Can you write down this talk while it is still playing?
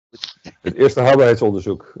Het eerste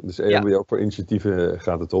haalbaarheidsonderzoek. Dus Ja. ook voor initiatieven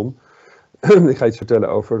gaat het om. Ik ga iets vertellen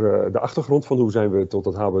over de achtergrond van hoe zijn we tot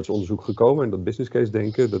dat haalbaarheidsonderzoek gekomen. En dat businesscase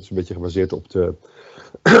denken. Dat is een beetje gebaseerd op de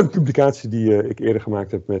publicatie die ik eerder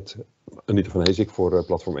gemaakt heb met Anita van Heesik voor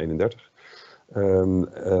Platform 31.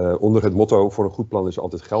 Onder het motto: voor een goed plan is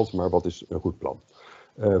altijd geld, maar wat is een goed plan?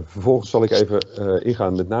 Vervolgens zal ik even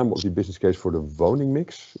ingaan met name op die business case voor de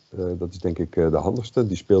woningmix. Dat is denk ik de handigste.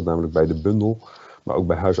 Die speelt namelijk bij de bundel, maar ook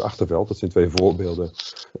bij Huis Achterveld. Dat zijn twee voorbeelden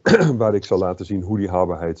waar ik zal laten zien hoe die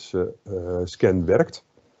haalbaarheidsscan werkt.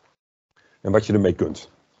 En wat je ermee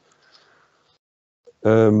kunt.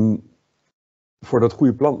 Voor dat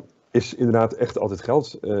goede plan is inderdaad echt altijd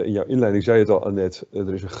geld. In jouw inleiding zei je het al, Annette.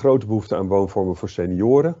 Er is een grote behoefte aan woonvormen voor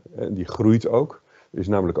senioren. Die groeit ook. Er is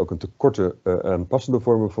namelijk ook een tekort aan passende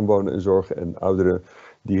vormen van wonen en zorgen. En ouderen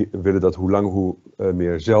die willen dat hoe langer hoe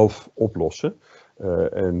meer zelf oplossen.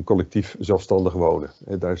 En collectief zelfstandig wonen.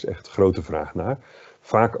 Daar is echt grote vraag naar.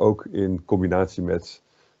 Vaak ook in combinatie met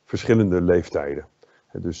verschillende leeftijden.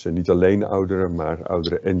 Dus niet alleen ouderen, maar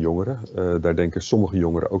ouderen en jongeren. Daar denken sommige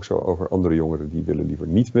jongeren ook zo over. Andere jongeren die willen liever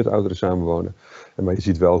niet met ouderen samenwonen. Maar je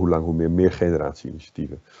ziet wel hoe lang hoe meer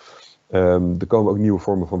generatie-initiatieven. Er komen ook nieuwe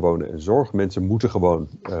vormen van wonen en zorg. Mensen moeten gewoon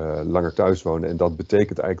langer thuis wonen. En dat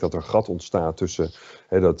betekent eigenlijk dat er een gat ontstaat tussen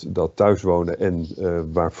dat thuiswonen en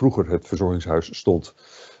waar vroeger het verzorgingshuis stond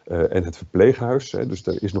en het verpleeghuis. Dus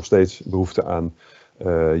er is nog steeds behoefte aan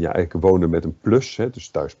eigenlijk wonen met een plus. Dus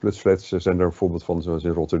thuis plusflats zijn er een voorbeeld van, zoals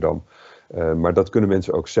in Rotterdam. Maar dat kunnen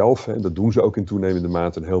mensen ook zelf. Dat doen ze ook in toenemende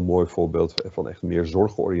mate. Een heel mooi voorbeeld van echt meer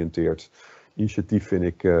zorggeoriënteerd initiatief vind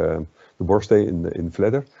ik de Borstee in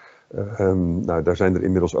Vledder. Daar zijn er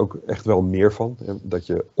inmiddels ook echt wel meer van. Dat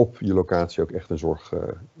je op je locatie ook echt een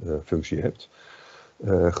zorgfunctie hebt.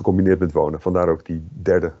 Gecombineerd met wonen. Vandaar ook die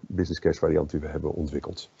derde business case variant die we hebben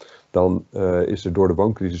ontwikkeld. Dan is er door de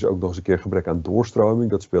wooncrisis ook nog eens een keer gebrek aan doorstroming.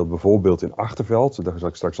 Dat speelt bijvoorbeeld in Achterveld. Daar zal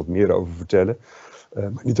ik straks wat meer over vertellen.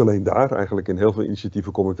 Maar niet alleen daar. Eigenlijk in heel veel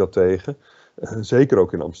initiatieven kom ik dat tegen. Zeker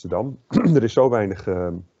ook in Amsterdam. Er is zo weinig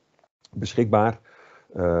beschikbaar.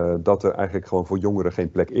 Dat er eigenlijk gewoon voor jongeren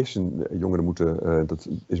geen plek is. En jongeren moeten, dat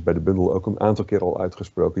is bij de bundel ook een aantal keer al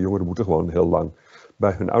uitgesproken, jongeren moeten gewoon heel lang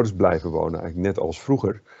bij hun ouders blijven wonen, eigenlijk net als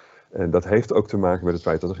vroeger. En dat heeft ook te maken met het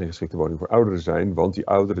feit dat er geen geschikte woningen voor ouderen zijn, want die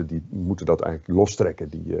ouderen die moeten dat eigenlijk lostrekken,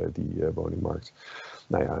 die woningmarkt.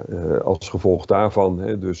 Nou ja, als gevolg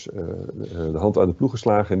daarvan, dus de hand aan de ploeg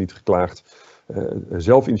geslagen en niet geklaagd.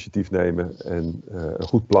 Zelf initiatief nemen en een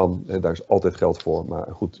goed plan, daar is altijd geld voor, maar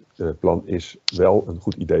een goed plan is wel een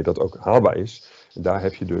goed idee dat ook haalbaar is. En daar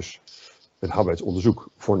heb je dus een haalbaarheidsonderzoek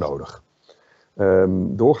voor nodig.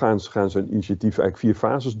 Doorgaans gaan zo'n initiatief eigenlijk 4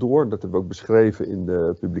 fases door. Dat hebben we ook beschreven in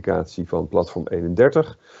de publicatie van Platform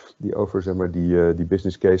 31, die over zeg maar, die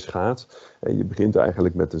business case gaat. En je begint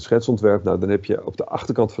eigenlijk met een schetsontwerp. Nou, dan heb je op de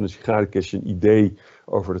achterkant van een sigarenkistje een idee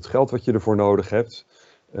over het geld wat je ervoor nodig hebt.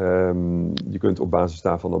 Je kunt op basis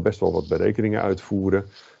daarvan dan best wel wat berekeningen uitvoeren.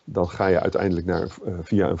 Dan ga je uiteindelijk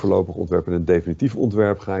via een voorlopig ontwerp en een definitief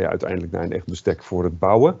ontwerp, ga je uiteindelijk naar een echt bestek voor het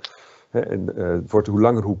bouwen. En het wordt hoe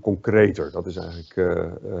langer hoe concreter. Dat is eigenlijk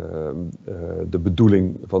de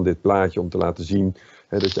bedoeling van dit plaatje, om te laten zien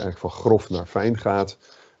dat je eigenlijk van grof naar fijn gaat.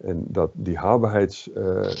 En dat die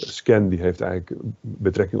haalbaarheidsscan die heeft eigenlijk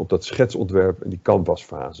betrekking op dat schetsontwerp en die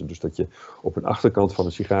canvasfase. Dus dat je op een achterkant van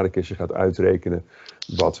een sigarenkistje gaat uitrekenen.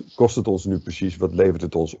 Wat kost het ons nu precies? Wat levert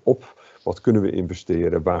het ons op? Wat kunnen we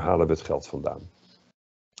investeren? Waar halen we het geld vandaan?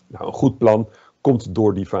 Nou, een goed plan komt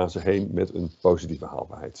door die fase heen met een positieve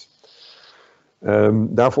haalbaarheid.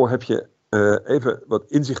 Daarvoor heb je even wat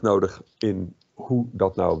inzicht nodig in hoe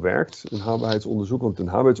dat nou werkt, een haalbaarheidsonderzoek. Want een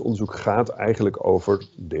haalbaarheidsonderzoek gaat eigenlijk over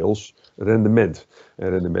deels rendement. En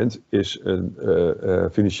rendement is een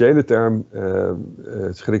financiële term.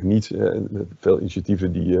 Schrik niet. Veel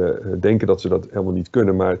initiatieven die denken dat ze dat helemaal niet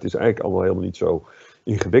kunnen, maar het is eigenlijk allemaal helemaal niet zo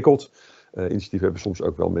ingewikkeld. Initiatieven hebben soms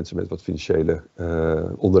ook wel mensen met wat financiële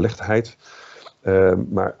onderlegdheid.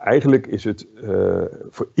 Maar eigenlijk is het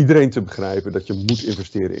voor iedereen te begrijpen dat je moet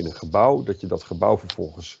investeren in een gebouw. Dat je dat gebouw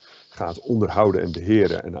vervolgens gaat onderhouden en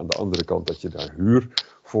beheren. En aan de andere kant dat je daar huur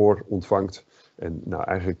voor ontvangt. En nou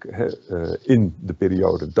eigenlijk in de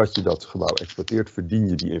periode dat je dat gebouw exploiteert, verdien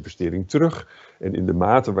je die investering terug. En in de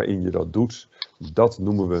mate waarin je dat doet, dat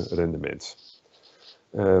noemen we rendement.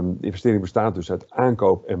 De investering bestaat dus uit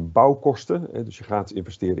aankoop- en bouwkosten. Dus je gaat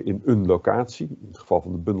investeren in een locatie. In het geval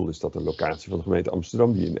van de bundel is dat een locatie van de gemeente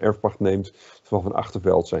Amsterdam die een erfpacht neemt. In het geval van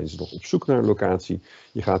Achterveld zijn ze nog op zoek naar een locatie.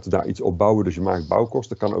 Je gaat daar iets op bouwen, dus je maakt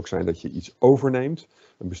bouwkosten. Het kan ook zijn dat je iets overneemt.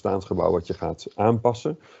 Een bestaand gebouw wat je gaat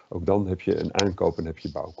aanpassen. Ook dan heb je een aankoop en heb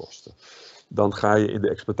je bouwkosten. Dan ga je in de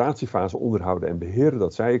exploitatiefase onderhouden en beheren,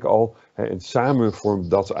 dat zei ik al. En samen vormt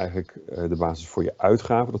dat eigenlijk de basis voor je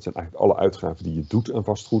uitgaven. Dat zijn eigenlijk alle uitgaven die je doet aan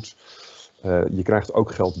vastgoed. Je krijgt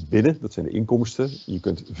ook geld binnen, dat zijn de inkomsten. Je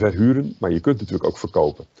kunt verhuren, maar je kunt natuurlijk ook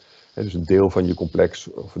verkopen. Dus een deel van je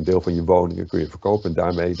complex of een deel van je woningen kun je verkopen. En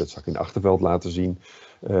daarmee, dat zal ik in het achterveld laten zien,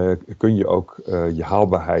 kun je ook je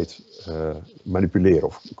haalbaarheid manipuleren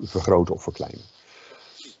of vergroten of verkleinen.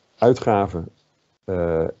 Uitgaven,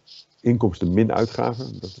 inkomsten min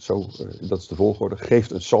uitgaven, dat is de volgorde,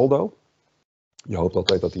 geeft een saldo. Je hoopt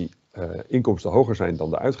altijd dat die inkomsten hoger zijn dan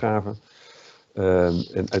de uitgaven.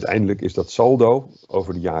 En uiteindelijk is dat saldo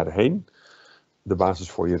over de jaren heen de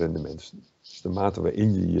basis voor je rendement. Dus de mate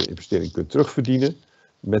waarin je je investering kunt terugverdienen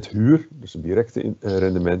met huur, dus een directe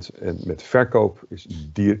rendement, en met verkoop is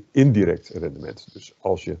indirect rendement. Dus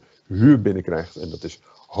als je huur binnenkrijgt en dat is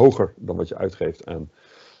hoger dan wat je uitgeeft aan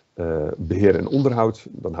beheer en onderhoud,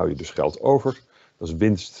 dan hou je dus geld over. Dat is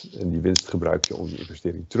winst en die winst gebruik je om je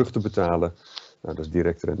investering terug te betalen. Nou, dat is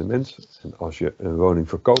direct rendement. En als je een woning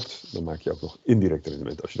verkoopt, dan maak je ook nog indirect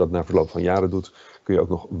rendement. Als je dat na verloop van jaren doet, kun je ook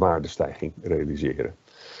nog waardestijging realiseren.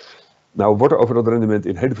 Nou wordt er over dat rendement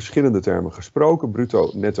in hele verschillende termen gesproken.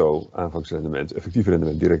 Bruto, netto, aanvangsrendement, effectief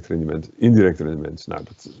rendement, direct rendement, indirect rendement. Nou,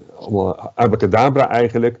 dat is allemaal abracadabra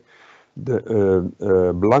eigenlijk.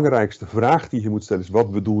 De belangrijkste vraag die je moet stellen is,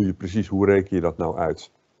 wat bedoel je precies, hoe reken je dat nou uit?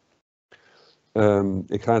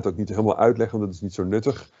 Ik ga het ook niet helemaal uitleggen, want dat is niet zo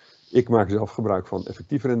nuttig. Ik maak zelf gebruik van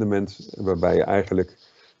effectief rendement, waarbij je eigenlijk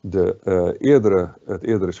het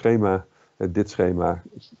eerdere schema, dit schema,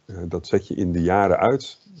 dat zet je in de jaren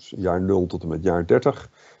uit. Dus jaar 0 tot en met jaar 30.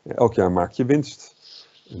 Elk jaar maak je winst.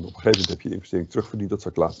 En op een gegeven moment heb je de investering terugverdiend. Dat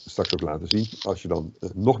zal ik straks ook laten zien. Als je dan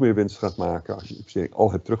nog meer winst gaat maken, als je de investering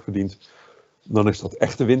al hebt terugverdiend, dan is dat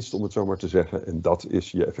echte winst, om het zo maar te zeggen. En dat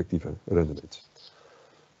is je effectieve rendement.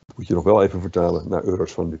 Dat moet je nog wel even vertalen naar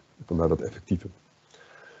euro's van nu. Vandaar dat effectieve.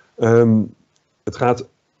 Het gaat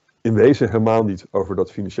in wezen helemaal niet over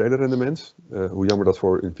dat financiële rendement. Hoe jammer dat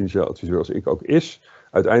voor een financieel adviseur als ik ook is.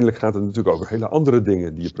 Uiteindelijk gaat het natuurlijk over hele andere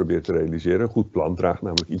dingen die je probeert te realiseren. Een goed plan draagt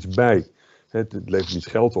namelijk iets bij. Het levert niet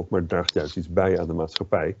geld op, maar het draagt juist iets bij aan de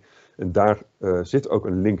maatschappij. En daar zit ook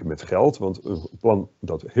een link met geld. Want een plan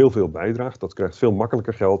dat heel veel bijdraagt, dat krijgt veel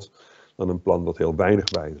makkelijker geld dan een plan dat heel weinig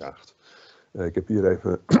bijdraagt. Ik heb hier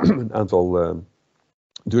even een aantal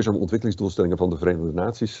duurzame ontwikkelingsdoelstellingen van de Verenigde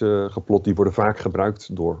Naties geplot. Die worden vaak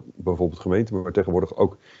gebruikt door bijvoorbeeld gemeenten, maar tegenwoordig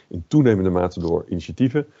ook in toenemende mate door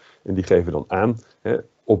initiatieven. En die geven dan aan,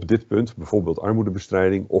 op dit punt, bijvoorbeeld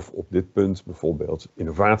armoedebestrijding, of op dit punt, bijvoorbeeld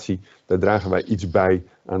innovatie, daar dragen wij iets bij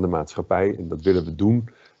aan de maatschappij. En dat willen we doen,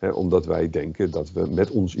 omdat wij denken dat we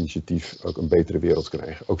met ons initiatief ook een betere wereld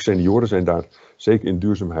krijgen. Ook senioren zijn daar, zeker in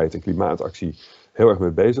duurzaamheid en klimaatactie, heel erg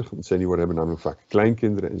mee bezig. Want senioren hebben namelijk vaak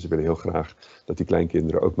kleinkinderen en ze willen heel graag dat die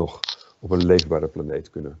kleinkinderen ook nog op een leefbare planeet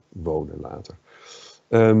kunnen wonen later.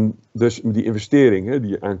 Dus die investering die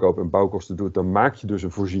je aankoop en bouwkosten doet, dan maak je dus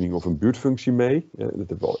een voorziening of een buurtfunctie mee. Dat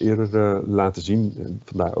hebben we al eerder laten zien.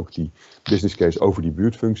 Vandaar ook die business case over die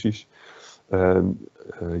buurtfuncties.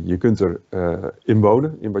 Je kunt er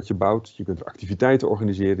inwonen in wat je bouwt. Je kunt er activiteiten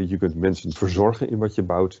organiseren. Je kunt mensen verzorgen in wat je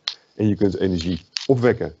bouwt. En je kunt energie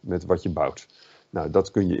opwekken met wat je bouwt. Nou,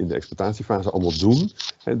 dat kun je in de exploitatiefase allemaal doen.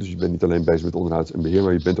 Dus je bent niet alleen bezig met onderhoud en beheer,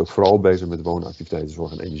 maar je bent ook vooral bezig met wonen, activiteiten,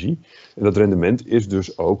 zorg en energie. En dat rendement is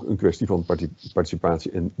dus ook een kwestie van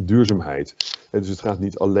participatie en duurzaamheid. Dus het gaat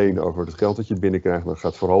niet alleen over het geld dat je binnenkrijgt, maar het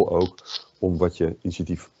gaat vooral ook om wat je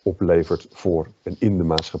initiatief oplevert voor en in de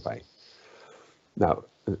maatschappij. Nou,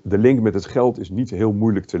 de link met het geld is niet heel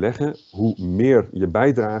moeilijk te leggen. Hoe meer je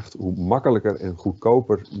bijdraagt, hoe makkelijker en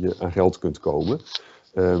goedkoper je aan geld kunt komen.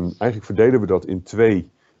 Eigenlijk verdelen we dat in twee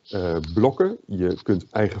blokken. Je kunt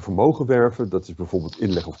eigen vermogen werven. Dat is bijvoorbeeld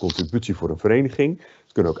inleg of contributie voor een vereniging.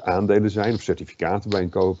 Het kunnen ook aandelen zijn of certificaten bij een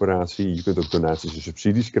coöperatie. Je kunt ook donaties en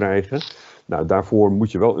subsidies krijgen. Nou, daarvoor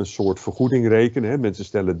moet je wel een soort vergoeding rekenen. Mensen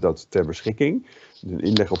stellen dat ter beschikking. Een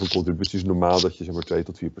inleg of een contributie is normaal dat je zeg maar 2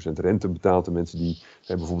 tot 4% rente betaalt aan mensen die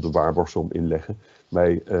bijvoorbeeld een waarborgsom inleggen.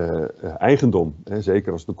 Bij eigendom,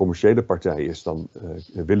 zeker als het een commerciële partij is, dan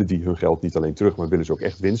willen die hun geld niet alleen terug, maar willen ze ook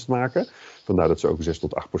echt winst maken. Vandaar dat ze ook 6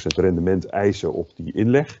 tot 8% rendement eisen op die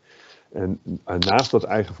inleg. En naast dat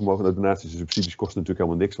eigen vermogen, de donaties en subsidies kosten natuurlijk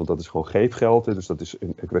helemaal niks, want dat is gewoon geefgeld. Dus dat is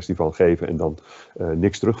een kwestie van geven en dan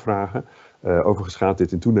niks terugvragen. Overigens gaat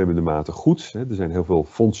dit in toenemende mate goed. Er zijn heel veel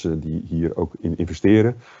fondsen die hier ook in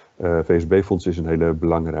investeren. VSB-fonds is een hele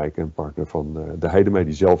belangrijke partner van de Heidemij,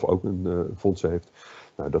 die zelf ook een fonds heeft.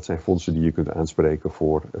 Nou, dat zijn fondsen die je kunt aanspreken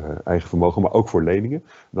voor eigen vermogen, maar ook voor leningen.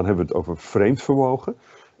 Dan hebben we het over vreemd vermogen.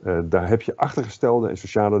 Daar heb je achtergestelde en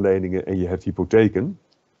sociale leningen en je hebt hypotheken.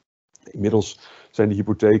 Inmiddels zijn de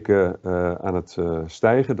hypotheken aan het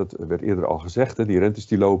stijgen. Dat werd eerder al gezegd. Hè. Die rentes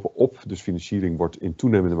die lopen op, dus financiering wordt in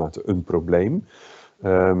toenemende mate een probleem.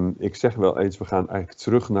 Ik zeg wel eens, we gaan eigenlijk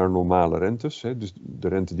terug naar normale rentes. Hè. Dus de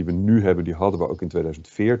rente die we nu hebben, die hadden we ook in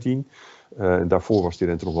 2014. En daarvoor was die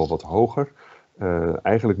rente nog wel wat hoger.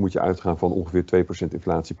 Eigenlijk moet je uitgaan van ongeveer 2%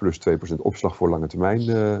 inflatie plus 2% opslag voor lange termijn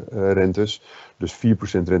rentes. Dus 4%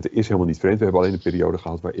 rente is helemaal niet vreemd. We hebben alleen een periode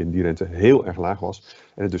gehad waarin die rente heel erg laag was.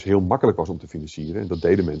 En het dus heel makkelijk was om te financieren. En dat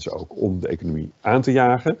deden mensen ook om de economie aan te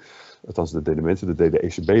jagen. Althans, dat deden mensen, dat deed de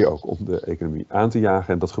ECB ook om de economie aan te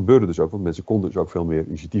jagen. En dat gebeurde dus ook, want mensen konden dus ook veel meer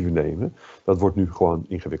initiatieven nemen. Dat wordt nu gewoon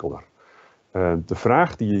ingewikkelder. De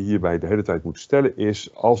vraag die je hierbij de hele tijd moet stellen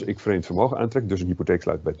is, als ik vreemd vermogen aantrek, dus een hypotheek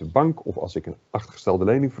sluit bij de bank, of als ik een achtergestelde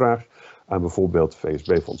lening vraag aan bijvoorbeeld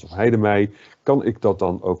VSB-fonds of Heidemij, kan ik dat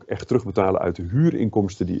dan ook echt terugbetalen uit de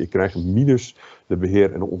huurinkomsten die ik krijg, minus de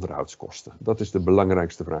beheer- en de onderhoudskosten? Dat is de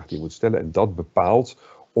belangrijkste vraag die je moet stellen en dat bepaalt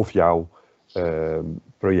of jouw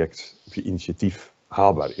project of je initiatief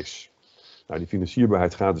haalbaar is. Nou, die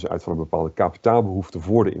financierbaarheid gaat dus uit van een bepaalde kapitaalbehoefte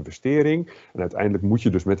voor de investering. En uiteindelijk moet je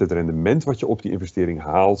dus met het rendement wat je op die investering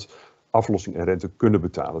haalt, aflossing en rente kunnen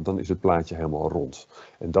betalen. Dan is het plaatje helemaal rond.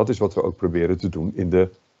 En dat is wat we ook proberen te doen in de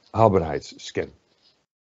haalbaarheidsscan.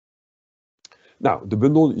 Nou, de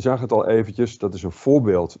bundel, je zag het al eventjes, dat is een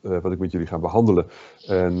voorbeeld wat ik met jullie ga behandelen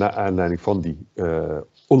naar aanleiding van die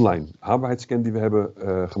online haalbaarheidsscan die we hebben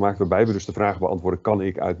gemaakt, waarbij we dus de vraag beantwoorden, kan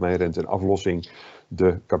ik uit mijn rente en aflossing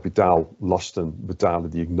de kapitaallasten betalen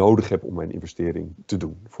die ik nodig heb om mijn investering te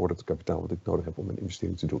doen, voor het kapitaal wat ik nodig heb om mijn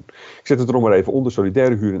investering te doen. Ik zet het er nog maar even onder,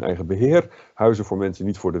 solidaire huur en eigen beheer, huizen voor mensen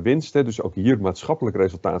niet voor de winst, hè, dus ook hier maatschappelijk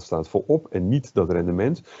resultaat staat voorop en niet dat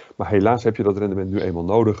rendement, maar helaas heb je dat rendement nu eenmaal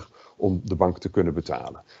nodig om de bank te kunnen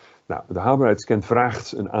betalen. Nou, de haalbaarheidsscan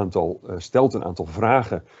stelt een aantal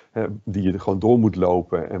vragen die je gewoon door moet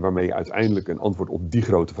lopen en waarmee je uiteindelijk een antwoord op die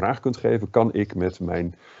grote vraag kunt geven. Kan ik met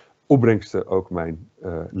mijn opbrengsten ook mijn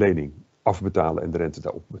lening afbetalen en de rente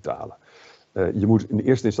daarop betalen? Je moet in de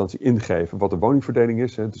eerste instantie ingeven wat de woningverdeling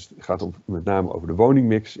is. Hè. Dus het gaat met name over de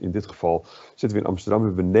woningmix. In dit geval zitten we in Amsterdam. We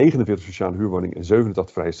hebben 49 sociale huurwoningen en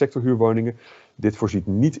 87 vrije sector huurwoningen. Dit voorziet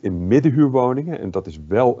niet in middenhuurwoningen. En dat is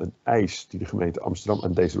wel een eis die de gemeente Amsterdam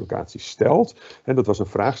aan deze locatie stelt. En dat was een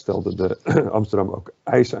vraag, stelde de Amsterdam ook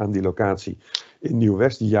eisen aan die locatie in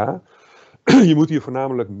Nieuw-West? Ja. Je moet hier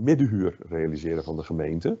voornamelijk middenhuur realiseren van de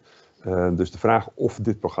gemeente. Dus de vraag of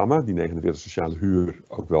dit programma, die 49 sociale huur,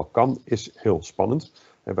 ook wel kan, is heel spannend.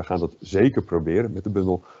 En we gaan dat zeker proberen met de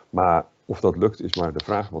bundel. Maar of dat lukt is maar de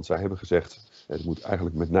vraag, want zij hebben gezegd, het moet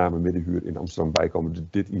eigenlijk met name middenhuur in Amsterdam bijkomen. Dus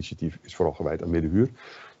dit initiatief is vooral gewijd aan middenhuur.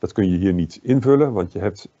 Dat kun je hier niet invullen, want je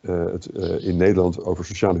hebt het in Nederland over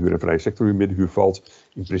sociale huur en vrije sectorhuur. Middenhuur valt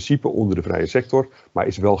in principe onder de vrije sector, maar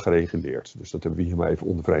is wel gereguleerd. Dus dat hebben we hier maar even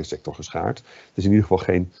onder vrije sector geschaard. Het is in ieder geval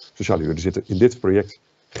geen sociale huur. Er zitten in dit project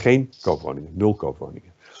geen koopwoningen, 0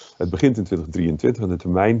 koopwoningen. Het begint in 2023 en de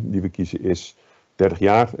termijn die we kiezen is 30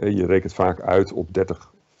 jaar. Je rekent vaak uit op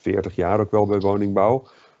 30, 40 jaar ook wel bij woningbouw.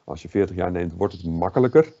 Als je 40 jaar neemt, wordt het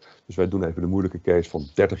makkelijker. Dus wij doen even de moeilijke case van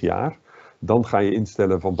 30 jaar. Dan ga je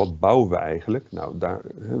instellen van wat bouwen we eigenlijk. Nou,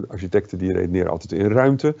 architecten die redeneren altijd in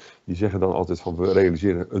ruimte. Die zeggen dan altijd van we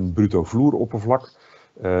realiseren een bruto vloeroppervlak.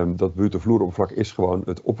 Dat bruto vloeroppervlak is gewoon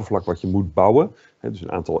het oppervlak wat je moet bouwen. Dus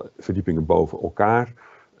een aantal verdiepingen boven elkaar.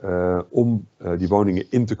 Om die woningen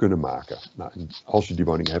in te kunnen maken. Nou, als je die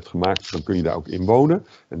woningen hebt gemaakt, dan kun je daar ook in wonen.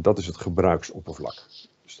 En dat is het gebruiksoppervlak.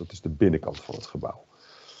 Dus dat is de binnenkant van het gebouw.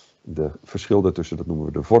 De verschil daartussen, dat noemen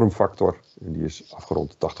we de vormfactor. En die is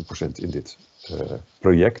afgerond 80% in dit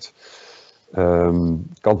project.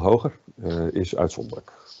 Kan hoger, is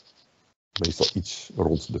uitzonderlijk. Meestal iets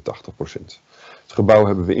rond de 80%. Het gebouw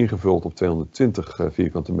hebben we ingevuld op 220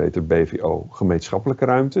 vierkante meter BVO gemeenschappelijke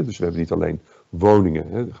ruimte. Dus we hebben niet alleen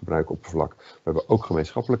woningen, gebruikoppervlak. We hebben ook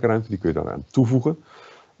gemeenschappelijke ruimte, die kun je daaraan toevoegen.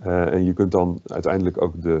 En je kunt dan uiteindelijk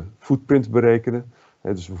ook de footprint berekenen.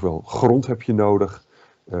 Dus hoeveel grond heb je nodig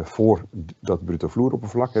voor dat bruto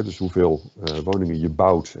vloeroppervlak. Dus hoeveel woningen je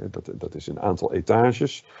bouwt, dat is een aantal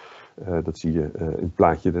etages. Dat zie je in het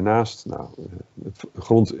plaatje ernaast. Nou,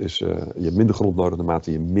 grond is, je hebt minder grond nodig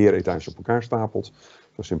naarmate je meer etages op elkaar stapelt.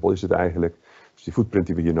 Zo simpel is het eigenlijk. Dus die footprint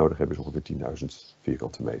die we hier nodig hebben is ongeveer 10.000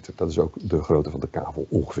 vierkante meter. Dat is ook de grootte van de kavel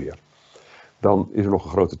ongeveer. Dan is er nog een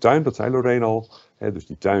grote tuin, dat zei Lorraine al. Dus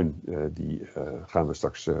die tuin die gaan we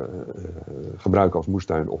straks gebruiken als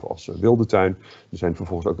moestuin of als wilde tuin. Er zijn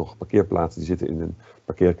vervolgens ook nog parkeerplaatsen die zitten in een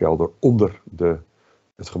parkeerkelder onder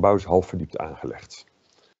het gebouw is half verdiept aangelegd.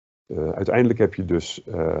 Uiteindelijk heb je dus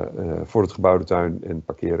voor het gebouwde tuin en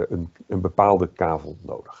parkeren een bepaalde kavel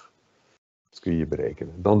nodig. Dat kun je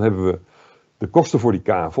berekenen. Dan hebben we de kosten voor die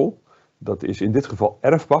kavel. Dat is in dit geval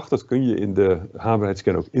erfpacht. Dat kun je in de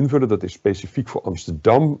haalbaarheidsscan ook invullen. Dat is specifiek voor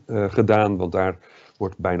Amsterdam gedaan, want daar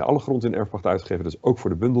wordt bijna alle grond in erfpacht uitgegeven. Dat is ook voor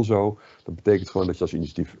de bundel zo. Dat betekent gewoon dat je als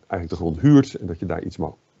initiatief eigenlijk de grond huurt en dat je daar iets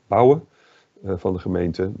mag bouwen van de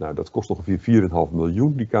gemeente. Nou, dat kost ongeveer 4,5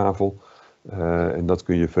 miljoen, die kavel. En dat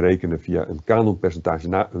kun je verrekenen via een kanonpercentage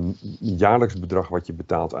naar een jaarlijks bedrag wat je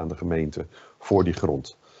betaalt aan de gemeente voor die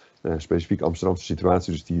grond. Specifiek Amsterdamse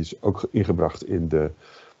situatie, dus die is ook ingebracht in de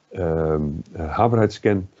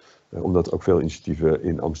haalbaarheidsscan, omdat ook veel initiatieven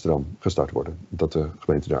in Amsterdam gestart worden. Dat de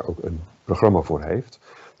gemeente daar ook een programma voor heeft.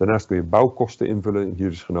 Daarnaast kun je bouwkosten invullen.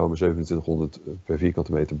 Hier is genomen 2700 per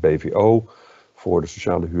vierkante meter BVO voor de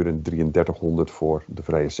sociale huur en 3300 voor de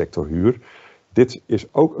vrije sectorhuur. Dit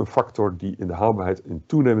is ook een factor die in de haalbaarheid in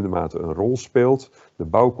toenemende mate een rol speelt. De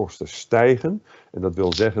bouwkosten stijgen en dat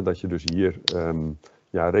wil zeggen dat je dus hier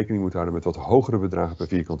rekening moet houden met wat hogere bedragen per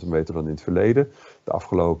vierkante meter dan in het verleden. De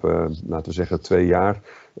afgelopen, laten we zeggen, 2 jaar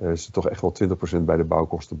is er toch echt wel 20% bij de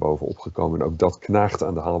bouwkosten bovenop gekomen. En ook dat knaagt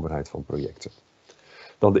aan de haalbaarheid van projecten.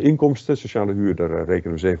 Dan de inkomsten. Sociale huur, daar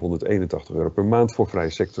rekenen we 781 euro per maand voor. Vrije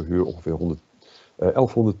sectorhuur ongeveer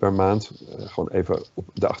 1100 per maand. Gewoon even op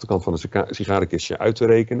de achterkant van een sigarenkistje uit te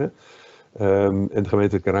rekenen. En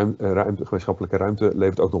de gemeenschappelijke ruimte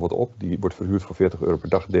levert ook nog wat op. Die wordt verhuurd voor 40 euro per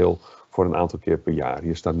dagdeel voor een aantal keer per jaar.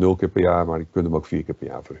 Hier staat 0 keer per jaar, maar je kunt hem ook 4 keer per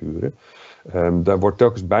jaar verhuren. Daar wordt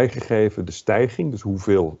telkens bijgegeven de stijging, dus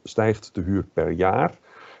hoeveel stijgt de huur per jaar.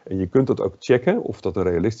 En je kunt dat ook checken of dat een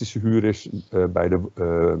realistische huur is bij de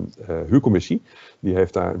huurcommissie. Die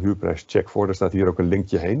heeft daar een huurprijscheck voor. Daar staat hier ook een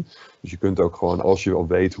linkje heen. Dus je kunt ook gewoon, als je al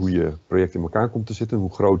weet hoe je project in elkaar komt te zitten,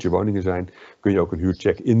 hoe groot je woningen zijn, kun je ook een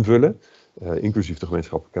huurcheck invullen. Inclusief de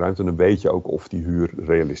gemeenschappelijke ruimte. En dan weet je ook of die huur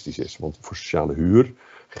realistisch is. Want voor sociale huur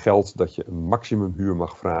geldt dat je een maximumhuur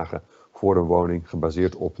mag vragen voor een woning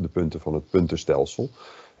gebaseerd op de punten van het puntenstelsel.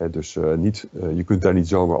 Dus je kunt daar niet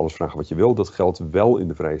zomaar alles vragen wat je wil. Dat geldt wel in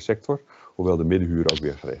de vrije sector, hoewel de middenhuur ook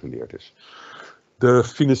weer gereguleerd is. De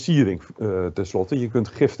financiering tenslotte. Je kunt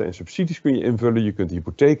giften en subsidies kun je invullen. Je kunt de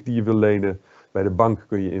hypotheek die je wil lenen bij de bank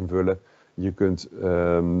kun je invullen. Je kunt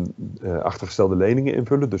achtergestelde leningen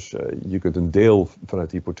invullen. Dus je kunt een deel vanuit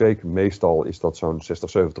de hypotheek, meestal is dat zo'n 60-70%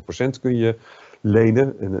 kun je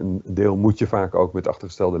lenen. En een deel moet je vaak ook met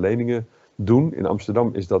achtergestelde leningen doen. In Amsterdam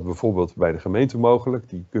is dat bijvoorbeeld bij de gemeente mogelijk.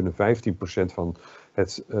 Die kunnen 15% van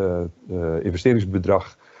het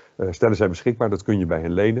investeringsbedrag stellen zij beschikbaar. Dat kun je bij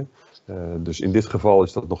hen lenen. Dus in dit geval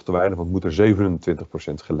is dat nog te weinig, want moet er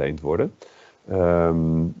 27% geleend worden.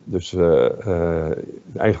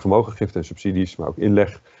 Eigen vermogen, giften en subsidies, maar ook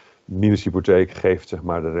inleg, minus hypotheek, geeft zeg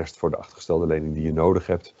maar de rest voor de achtergestelde lening die je nodig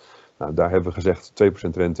hebt. Nou, daar hebben we gezegd 2%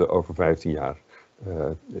 rente over 15 jaar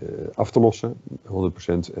af te lossen, 100%.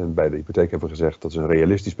 En bij de hypotheek hebben we gezegd dat is een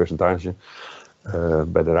realistisch percentage.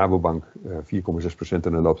 Bij de Rabobank 4,6%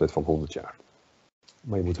 en een looptijd van 100 jaar.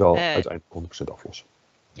 Maar je moet wel uiteindelijk 100% aflossen.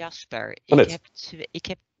 Jasper, Annette. ik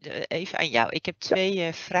heb even aan jou. Ik heb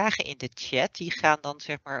 2 vragen in de chat. Die gaan dan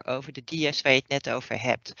zeg maar over de dia's waar je het net over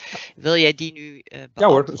hebt. Wil jij die nu beantwoorden? Ja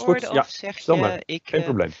hoor, dat is goed. Of Ja, zeg stel je, maar. Geen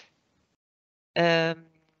probleem.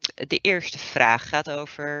 De eerste vraag gaat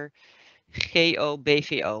over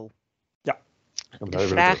GO-BVO. Ja. De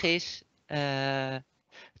vraag is, 80%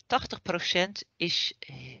 is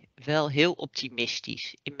wel heel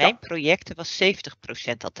optimistisch. In mijn projecten was 70%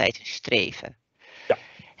 altijd een streven. Ja.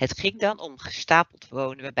 Het ging dan om gestapeld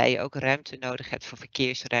wonen, waarbij je ook ruimte nodig hebt voor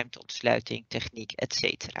verkeersruimte, ontsluiting, techniek,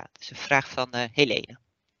 etc. Dat is een vraag van Helene.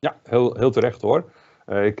 Ja, heel terecht hoor.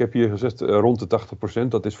 Ik heb hier gezegd rond de 80%,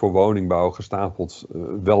 dat is voor woningbouw gestapeld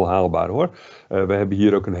wel haalbaar hoor. We hebben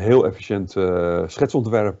hier ook een heel efficiënt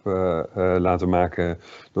schetsontwerp laten maken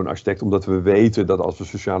door een architect. Omdat we weten dat als we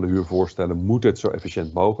sociale huur voorstellen, moet het zo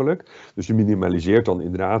efficiënt mogelijk. Dus je minimaliseert dan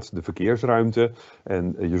inderdaad de verkeersruimte.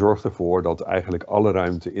 En je zorgt ervoor dat eigenlijk alle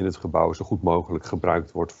ruimte in het gebouw zo goed mogelijk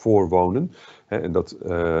gebruikt wordt voor wonen. En dat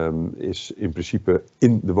is in principe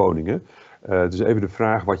in de woningen. Dus even de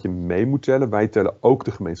vraag wat je mee moet tellen. Wij tellen ook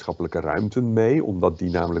de gemeenschappelijke ruimten mee, omdat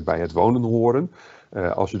die namelijk bij het wonen horen.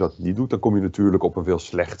 Als je dat niet doet, dan kom je natuurlijk op een veel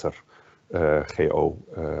slechter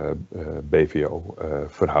GO-BVO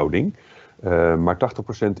verhouding. Maar 80%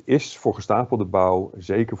 is voor gestapelde bouw,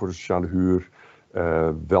 zeker voor de sociale huur,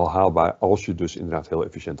 wel haalbaar als je dus inderdaad heel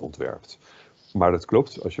efficiënt ontwerpt. Maar dat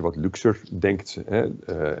klopt, als je wat luxer denkt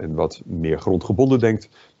en wat meer grondgebonden denkt,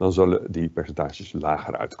 dan zullen die percentages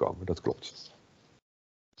lager uitkomen. Dat klopt.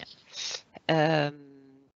 Ja.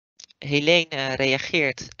 Helene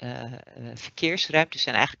reageert, verkeersruimtes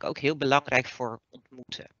zijn eigenlijk ook heel belangrijk voor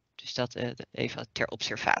ontmoeten. Dus dat even ter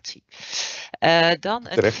observatie. Dan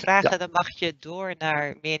een vraag, dan mag je door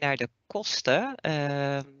meer naar de kosten.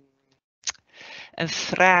 Een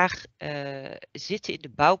vraag, zitten in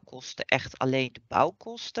de bouwkosten echt alleen de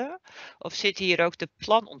bouwkosten? Of zitten hier ook de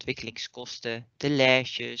planontwikkelingskosten, de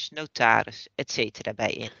leges, notaris, et cetera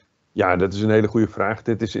bij in? Ja, dat is een hele goede vraag.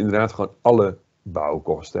 Dit is inderdaad gewoon alle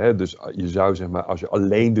bouwkosten. Hè? Dus je zou zeg maar, als je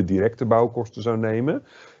alleen de directe bouwkosten zou nemen,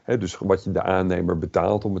 hè, dus wat je de aannemer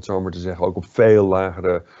betaalt, om het zo maar te zeggen, ook op veel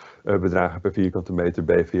lagere bedragen per vierkante meter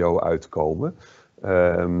BVO uitkomen.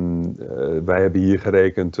 Wij hebben hier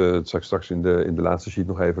gerekend, dat zal ik straks in de laatste sheet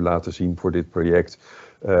nog even laten zien voor dit project,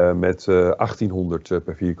 met 1800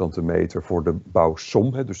 per vierkante meter voor de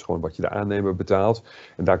bouwsom, hè, dus gewoon wat je de aannemer betaalt.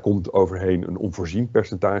 En daar komt overheen een onvoorzien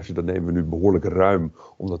percentage, dat nemen we nu behoorlijk ruim,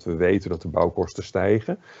 omdat we weten dat de bouwkosten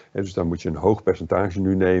stijgen. En dus dan moet je een hoog percentage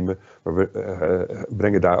nu nemen, maar we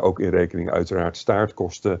brengen daar ook in rekening uiteraard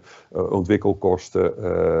staartkosten, ontwikkelkosten,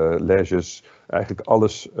 leges, eigenlijk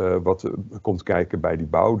alles wat komt kijken bij die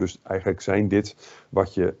bouw. Dus eigenlijk zijn dit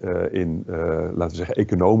wat je in, laten we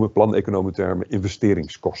zeggen, planeconomen termen, investeringskosten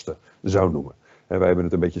zou noemen. En wij hebben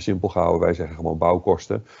het een beetje simpel gehouden, wij zeggen gewoon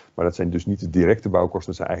bouwkosten. Maar dat zijn dus niet de directe bouwkosten,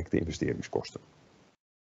 dat zijn eigenlijk de investeringskosten.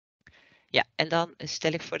 Ja, en dan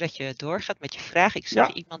stel ik voor dat je doorgaat met je vraag. Ik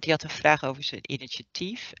zag iemand die had een vraag over zijn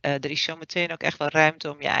initiatief. Er is zometeen ook echt wel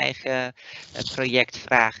ruimte om je eigen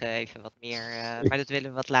projectvragen even wat meer, maar dat willen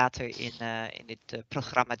we wat later in dit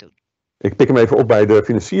programma doen. Ik pik hem even op bij de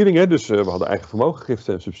financiering. Hè. Dus we hadden eigen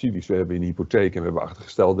vermogengiften en subsidies. We hebben een hypotheek en we hebben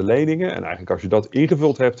achtergestelde leningen. En eigenlijk als je dat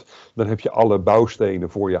ingevuld hebt, dan heb je alle bouwstenen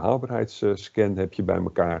voor je haalbaarheidsscan heb je bij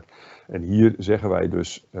elkaar. En hier zeggen wij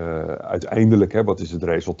dus uiteindelijk, wat is het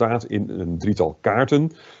resultaat in een drietal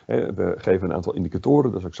kaarten. We geven een aantal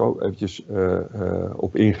indicatoren, daar zal ik zo eventjes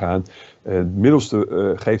op ingaan. Het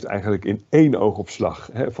middelste geeft eigenlijk in één oogopslag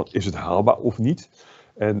van is het haalbaar of niet.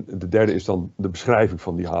 En de derde is dan de beschrijving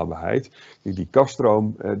van die haalbaarheid. Die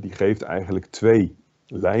kaststroom die geeft eigenlijk twee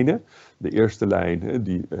lijnen. De eerste lijn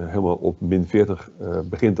die helemaal op -40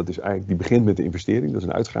 begint, die begint met de investering. Dat is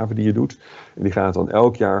een uitgave die je doet. En die gaat dan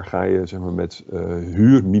elk jaar ga je zeg maar, met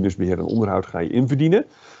huur, minus beheer en onderhoud ga je inverdienen.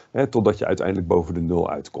 Totdat je uiteindelijk boven de 0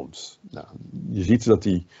 uitkomt. Nou, je ziet dat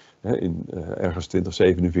die ergens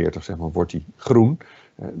 2047 zeg maar, wordt die groen.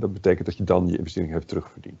 Dat betekent dat je dan je investering hebt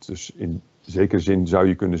terugverdiend. Dus in zekere zin zou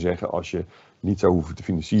je kunnen zeggen, als je niet zou hoeven te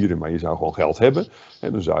financieren, maar je zou gewoon geld hebben,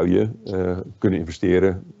 dan zou je kunnen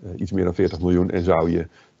investeren, iets meer dan 40 miljoen, en zou je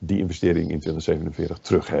die investering in 2047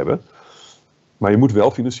 terug hebben. Maar je moet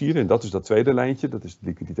wel financieren en dat is dat tweede lijntje, dat is het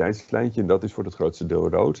liquiditeitslijntje en dat is voor het grootste deel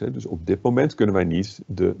rood. Dus op dit moment kunnen wij niet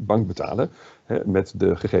de bank betalen met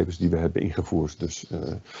de gegevens die we hebben ingevoerd. Dus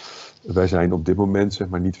wij zijn op dit moment zeg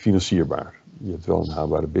maar niet financierbaar. Je hebt wel een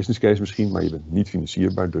haalbare business case misschien, maar je bent niet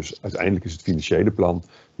financierbaar. Dus uiteindelijk is het financiële plan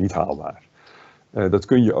niet haalbaar. Dat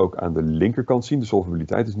kun je ook aan de linkerkant zien. De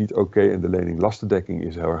solvabiliteit is niet oké en de leninglastendekking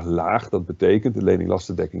is heel erg laag. Dat betekent, de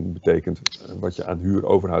leninglastendekking betekent wat je aan huur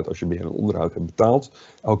overhoudt als je meer aan onderhoud hebt betaald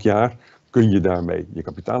elk jaar. Kun je daarmee je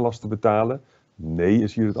kapitaallasten betalen? Nee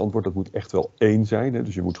is hier het antwoord. Dat moet echt wel 1 zijn. Hè?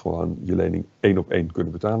 Dus je moet gewoon je lening 1 op 1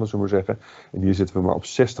 kunnen betalen, zullen we maar zeggen. En hier zitten we maar op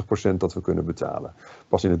 60% dat we kunnen betalen.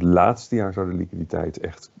 Pas in het laatste jaar zou de liquiditeit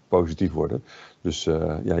echt positief worden. Dus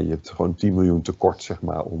je hebt gewoon 10 miljoen tekort zeg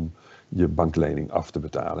maar, om je banklening af te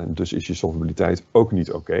betalen. En dus is je solvabiliteit ook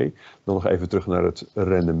niet oké. Dan nog even terug naar het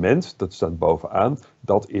rendement. Dat staat bovenaan.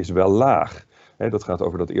 Dat is wel laag. Dat gaat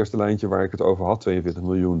over dat eerste lijntje waar ik het over had, 42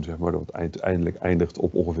 miljoen, zeg maar, dat uiteindelijk eindigt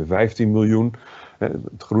op ongeveer 15 miljoen.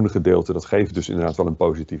 Het groene gedeelte, dat geeft dus inderdaad wel een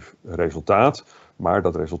positief resultaat. Maar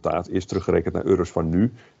dat resultaat is teruggerekend naar euro's van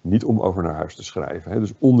nu, niet om over naar huis te schrijven.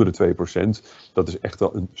 Dus onder de 2%, dat is echt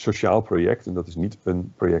wel een sociaal project. En dat is niet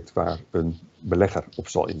een project waar een belegger op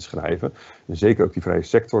zal inschrijven. En zeker ook die vrije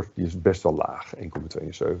sector, die is best wel laag, 1,72.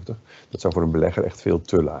 Dat zou voor een belegger echt veel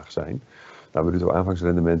te laag zijn. Nou, we doen het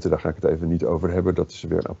aanvangsrendementen, daar ga ik het even niet over hebben. Dat is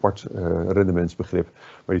weer een apart rendementsbegrip.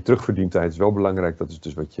 Maar die terugverdientijd is wel belangrijk. Dat is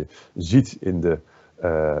dus wat je ziet in de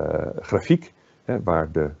grafiek.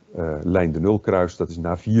 Waar de lijn de 0 kruist, dat is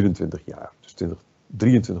na 24 jaar. Dus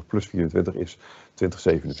 2023 plus 24 is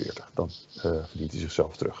 2047. Dan verdient hij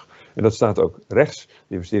zichzelf terug. En dat staat ook rechts.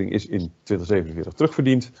 De investering is in 2047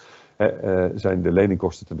 terugverdiend. Zijn de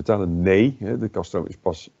leningkosten te betalen? Nee. De kasststroom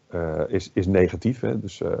is negatief.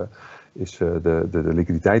 Dus de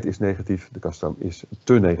liquiditeit is negatief. De kasststroom is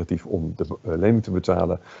te negatief om de lening te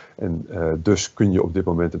betalen. En dus kun je op dit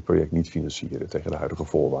moment het project niet financieren tegen de huidige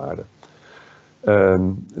voorwaarden.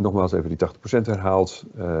 Nogmaals even die 80% herhaald.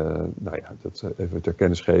 Nou ja, dat even ter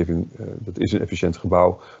kennisgeving. Dat is een efficiënt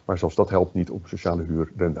gebouw, maar zelfs dat helpt niet om sociale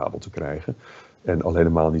huur rendabel te krijgen. En al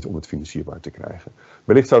helemaal niet om het financierbaar te krijgen.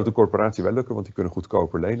 Wellicht zou het de corporatie wel lukken, want die kunnen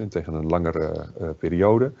goedkoper lenen tegen een langere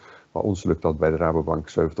periode. Maar ons lukt dat bij de Rabobank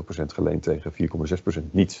 70% geleend tegen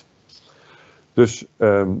 4,6% niet. Dus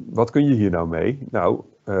wat kun je hier nou mee? Nou,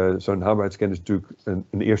 zo'n haalbaarheidsscan is natuurlijk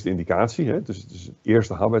een eerste indicatie. Hè? Dus het is het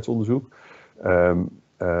eerste haalbaarheidsonderzoek.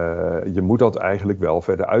 Je moet dat eigenlijk wel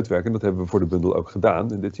verder uitwerken. Dat hebben we voor de bundel ook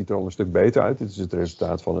gedaan. En dit ziet er al een stuk beter uit. Dit is het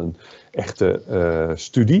resultaat van een echte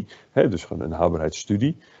studie. Hè? Dus gewoon een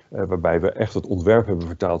haalbaarheidsstudie. Waarbij we echt het ontwerp hebben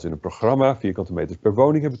vertaald in een programma. Vierkante meters per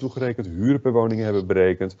woning hebben toegerekend. Huren per woning hebben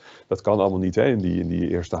berekend. Dat kan allemaal niet, hè, in die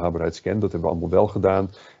eerste haalbaarheidsscan. Dat hebben we allemaal wel gedaan.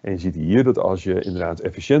 En je ziet hier dat als je inderdaad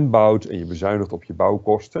efficiënt bouwt en je bezuinigt op je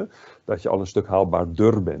bouwkosten, dat je al een stuk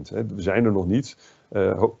haalbaarder bent. Hè. We zijn er nog niet.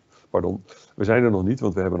 We zijn er nog niet,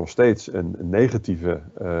 want we hebben nog steeds een negatieve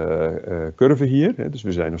curve hier. Hè, dus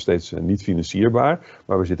we zijn nog steeds niet financierbaar.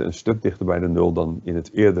 Maar we zitten een stuk dichter bij de nul dan in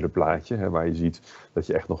het eerdere plaatje. Hè, waar je ziet dat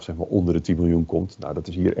je echt nog zeg maar, onder de 10 miljoen komt. Nou, dat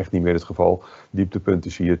is hier echt niet meer het geval. Dieptepunt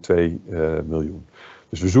is hier 2 miljoen.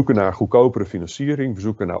 Dus we zoeken naar goedkopere financiering. We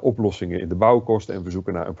zoeken naar oplossingen in de bouwkosten. En we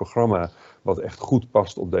zoeken naar een programma wat echt goed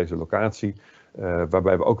past op deze locatie.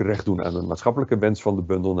 Waarbij we ook recht doen aan een maatschappelijke wens van de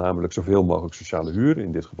bundel, namelijk zoveel mogelijk sociale huur,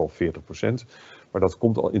 in dit geval 40%. Maar dat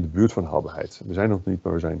komt al in de buurt van haalbaarheid. We zijn nog niet,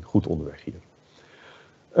 maar we zijn goed onderweg hier.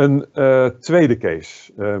 Een tweede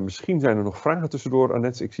case. Misschien zijn er nog vragen tussendoor,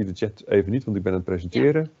 Annette. Ik zie de chat even niet, want ik ben aan het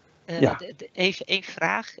presenteren. Ja. Even één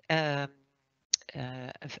vraag.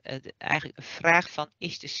 Eigenlijk een vraag van,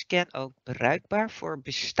 is de scan ook bruikbaar voor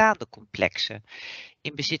bestaande complexen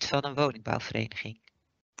in bezit van een woningbouwvereniging?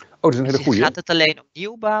 Oh, dat is een hele goeie. Gaat het alleen om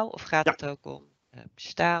nieuwbouw of gaat het ook om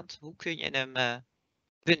bestaand? Hoe kun je hem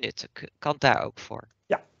benutten? Kan daar ook voor?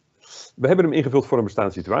 Ja, we hebben hem ingevuld voor een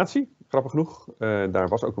bestaande situatie, grappig genoeg. Daar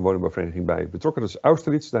was ook een woningbouwvereniging bij betrokken, dat is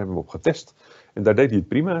Austerlitz, daar hebben we op getest. En daar deed hij het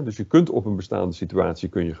prima, dus je kunt op een bestaande situatie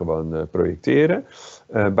kun je gewoon projecteren.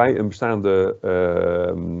 Bij een bestaande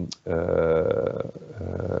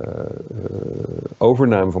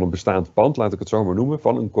overname van een bestaand pand, laat ik het zo maar noemen,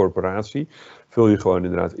 van een corporatie, vul je gewoon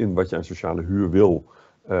inderdaad in wat je aan sociale huur wil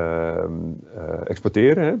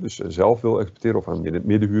exporteren, hè? Dus zelf wil exporteren of aan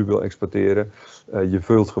middenhuur wil exporteren. Je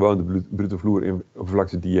vult gewoon de bruto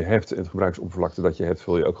vloeroppervlakte die je hebt en het gebruiksoppervlakte dat je hebt,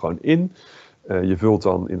 vul je ook gewoon in. Je vult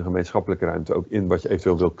dan in de gemeenschappelijke ruimte ook in wat je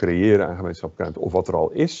eventueel wil creëren aan gemeenschappelijke ruimte of wat er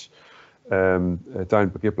al is. Tuin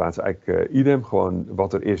en parkeerplaatsen eigenlijk idem, gewoon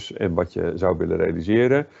wat er is en wat je zou willen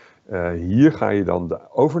realiseren. Hier ga je dan de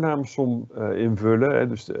overnamesom invullen. Hè?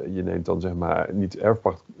 Dus je neemt dan zeg maar niet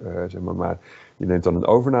erfpacht, maar je neemt dan een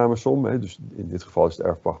overnamesom. Hè? Dus in dit geval is het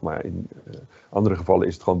erfpacht, maar in andere gevallen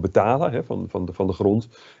is het gewoon betalen hè, van de grond.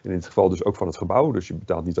 En in dit geval dus ook van het gebouw. Dus je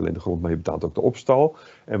betaalt niet alleen de grond, maar je betaalt ook de opstal.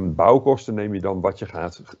 En bouwkosten neem je dan wat je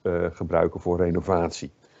gaat gebruiken voor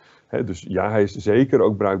renovatie. He, dus ja, hij is zeker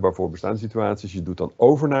ook bruikbaar voor bestaande situaties. Je doet dan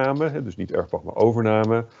overname, dus niet erfpacht, maar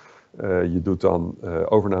overname. Je doet dan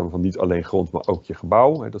overname van niet alleen grond, maar ook je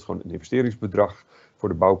gebouw. Dat is gewoon een investeringsbedrag. Voor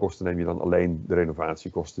de bouwkosten neem je dan alleen de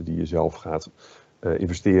renovatiekosten die je zelf gaat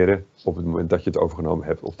investeren op het moment dat je het overgenomen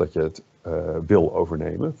hebt of dat je het wil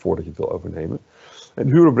overnemen, voordat je het wil overnemen. En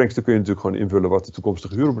de huuropbrengsten kun je natuurlijk gewoon invullen wat de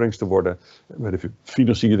toekomstige huuropbrengsten worden. Bij de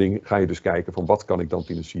financiering ga je dus kijken van wat kan ik dan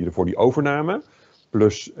financieren voor die overname,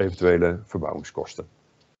 plus eventuele verbouwingskosten.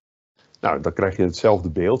 Nou, dan krijg je hetzelfde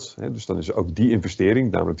beeld. Hè? Dus dan is ook die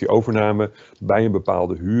investering, namelijk die overname, bij een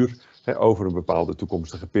bepaalde huur, hè, over een bepaalde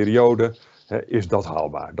toekomstige periode, hè, is dat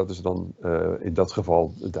haalbaar. Dat is dan in dat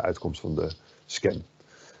geval de uitkomst van de scan.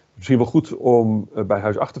 Misschien wel goed om bij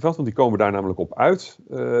Huis Achterveld, want die komen daar namelijk op uit,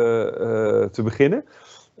 te beginnen.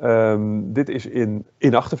 Dit is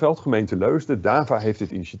in Achterveld, gemeente Leusden. DAVA heeft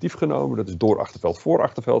dit initiatief genomen. Dat is door Achterveld, voor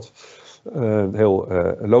Achterveld. Een heel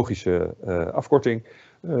logische afkorting.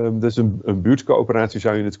 Dat is een buurtcoöperatie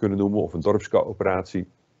zou je het kunnen noemen, of een dorpscoöperatie.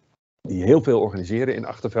 Die heel veel organiseren in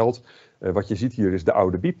Achterveld. Wat je ziet hier is de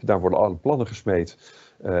oude biep. Daar worden alle plannen gesmeed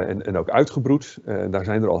en ook uitgebroed. Daar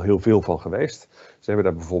zijn er al heel veel van geweest. Ze hebben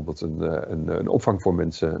daar bijvoorbeeld een opvang voor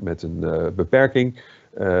mensen met een beperking,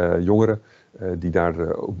 jongeren. Die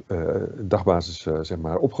daar op dagbasis zeg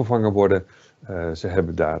maar, opgevangen worden. Ze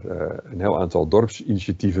hebben daar een heel aantal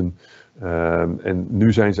dorpsinitiatieven. En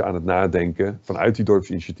nu zijn ze aan het nadenken vanuit die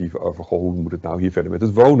dorpsinitiatieven over goh, hoe moet het nou hier verder met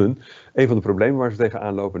het wonen. Een van de problemen waar ze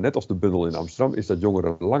tegenaan lopen, net als de bundel in Amsterdam, is dat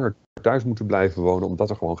jongeren langer thuis moeten blijven wonen omdat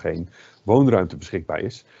er gewoon geen woonruimte beschikbaar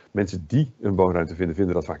is. Mensen die een woonruimte vinden,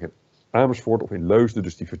 vinden dat vaak in Amersfoort of in Leusden,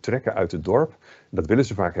 dus die vertrekken uit het dorp. Dat willen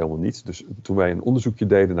ze vaak helemaal niet. Dus toen wij een onderzoekje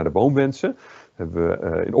deden naar de woonwensen, Hebben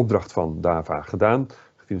we in opdracht van DAVA gedaan,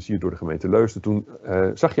 gefinancierd door de gemeente Leusden. Toen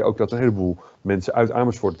zag je ook dat een heleboel mensen uit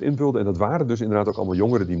Amersfoort het invulden. En dat waren dus inderdaad ook allemaal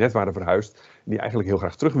jongeren die net waren verhuisd en die eigenlijk heel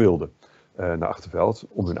graag terug wilden naar Achterveld.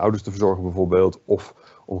 Om hun ouders te verzorgen bijvoorbeeld, of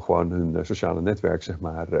om gewoon hun sociale netwerk zeg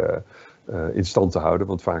maar in stand te houden.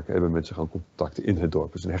 Want vaak hebben mensen gewoon contacten in het dorp.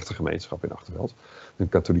 Het is een hechte gemeenschap in Achterveld. Een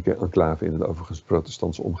katholieke enclave in een overigens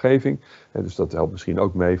protestantse omgeving. Dus dat helpt misschien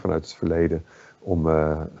ook mee vanuit het verleden om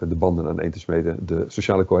de banden aaneen te smeden. De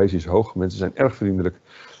sociale cohesie is hoog. Mensen zijn erg vriendelijk.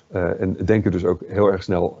 En denken dus ook heel erg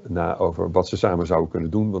snel na over wat ze samen zouden kunnen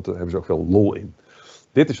doen. Want daar hebben ze ook veel lol in.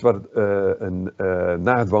 Dit is wat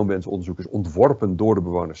na het woonwensonderzoek is ontworpen door de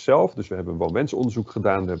bewoners zelf. Dus we hebben een woonwensonderzoek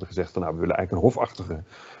gedaan. We hebben gezegd van nou, we willen eigenlijk een hofachtige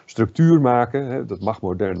structuur maken. Hè. Dat mag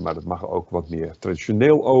modern, maar dat mag ook wat meer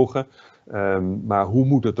traditioneel ogen. Maar hoe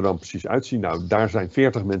moet het er dan precies uitzien? Nou, daar zijn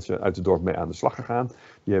 40 mensen uit het dorp mee aan de slag gegaan.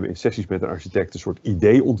 Die hebben in sessies met een architect een soort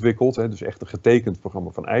idee ontwikkeld. Hè, dus echt een getekend programma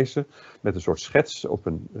van eisen. Met een soort schets op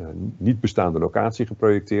een niet bestaande locatie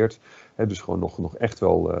geprojecteerd. Hè, dus gewoon nog echt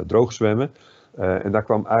wel droog zwemmen. En daar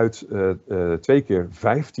kwam uit 2 keer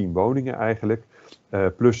 15 woningen eigenlijk.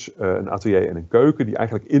 Plus een atelier en een keuken die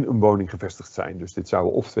eigenlijk in een woning gevestigd zijn. Dus dit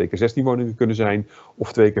zouden of 2 keer 16 woningen kunnen zijn.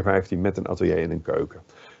 Of 2 keer 15 met een atelier en een keuken.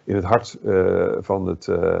 In het hart van het,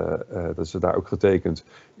 dat is daar ook getekend,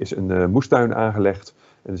 is een moestuin aangelegd.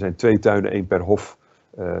 En er zijn 2 tuinen, 1 per hof.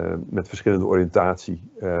 Met verschillende oriëntatie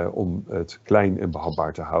om het klein en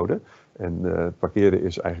behapbaar te houden. En het parkeren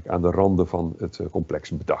is eigenlijk aan de randen van het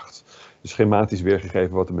complex bedacht. Dus schematisch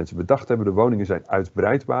weergegeven wat de mensen bedacht hebben. De woningen zijn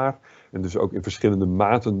uitbreidbaar en dus ook in verschillende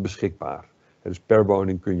maten beschikbaar. Dus per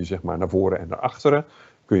woning kun je zeg maar naar voren en naar achteren.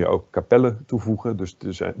 Kun je ook kapellen toevoegen, dus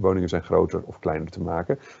de woningen zijn groter of kleiner te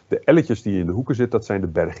maken. De elletjes die in de hoeken zitten, dat zijn de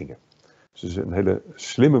bergingen. Dus het is een hele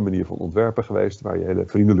slimme manier van ontwerpen geweest, waar je hele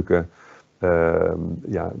vriendelijke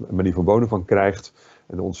manier van wonen van krijgt.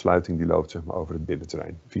 En de ontsluiting die loopt zeg maar, over het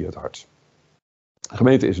binnenterrein via het hart. De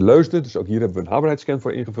gemeente is Leusden, dus ook hier hebben we een haalbaarheidsscan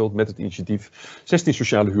voor ingevuld met het initiatief. 16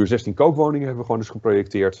 sociale huur, 16 koopwoningen hebben we gewoon eens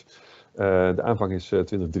geprojecteerd. De aanvang is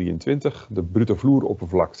 2023. De bruto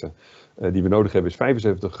vloeroppervlakte die we nodig hebben is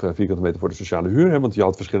 75 vierkante meter voor de sociale huur. Hè, want je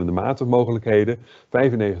had verschillende maten mogelijkheden.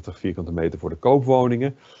 95 vierkante meter voor de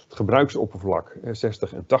koopwoningen. Het gebruiksoppervlak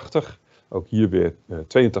 60 en 80. Ook hier weer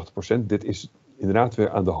 82%. Dit is inderdaad weer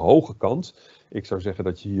aan de hoge kant. Ik zou zeggen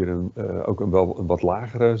dat je hier wel een wat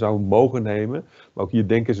lagere zou mogen nemen. Maar ook hier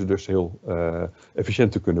denken ze dus heel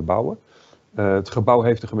efficiënt te kunnen bouwen. Het gebouw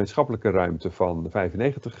heeft een gemeenschappelijke ruimte van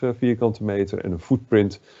 95 vierkante meter en een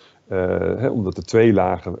footprint, omdat er 2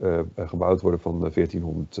 lagen gebouwd worden van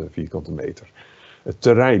 1400 vierkante meter. Het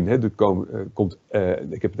terrein,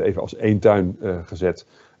 ik heb het even als 1 tuin gezet.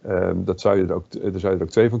 Daar zou je er ook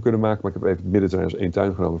 2 van kunnen maken, maar ik heb even het middenterrein als 1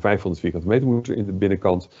 tuin genomen. 500 vierkante meter moeten in de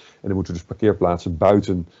binnenkant. En dan moeten dus parkeerplaatsen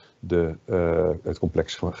buiten het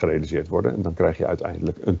complex gerealiseerd worden. En dan krijg je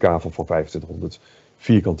uiteindelijk een kavel van 2500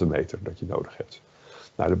 vierkante meter dat je nodig hebt.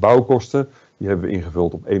 Nou, de bouwkosten die hebben we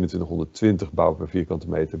ingevuld op 2120 bouw per vierkante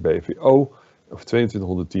meter BVO. Of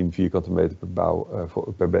 2210 vierkante meter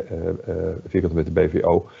per vierkante meter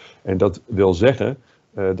BVO. En dat wil zeggen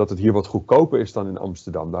dat het hier wat goedkoper is dan in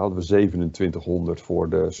Amsterdam. Daar hadden we 2700 voor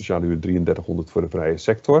de sociale huur, 3300 voor de vrije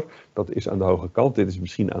sector. Dat is aan de hoge kant, dit is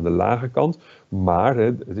misschien aan de lage kant. Maar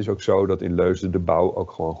het is ook zo dat in Leusden de bouw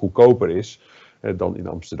ook gewoon goedkoper is dan in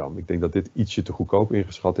Amsterdam. Ik denk dat dit ietsje te goedkoop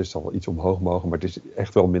ingeschat is. Het zal wel iets omhoog mogen, maar het is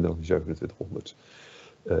echt wel minder dan die 2700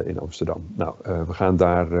 in Amsterdam. Nou, we gaan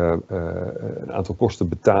daar een aantal kosten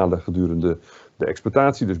betalen gedurende de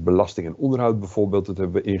exploitatie. Dus belasting en onderhoud bijvoorbeeld, dat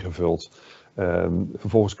hebben we ingevuld.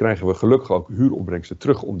 Vervolgens krijgen we gelukkig ook huuropbrengsten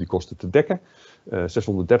terug om die kosten te dekken.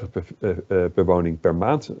 630 per woning per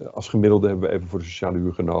maand. Als gemiddelde hebben we even voor de sociale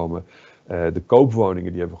huur genomen. De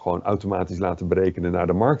koopwoningen die hebben we gewoon automatisch laten berekenen naar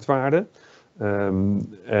de marktwaarde.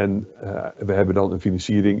 En we hebben dan een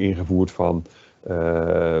financiering ingevoerd van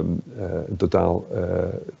in totaal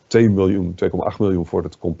 2,8 miljoen voor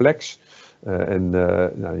het complex.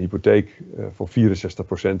 Een hypotheek voor 64%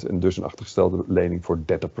 en dus een achtergestelde lening voor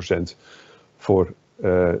 30% voor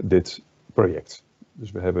dit project.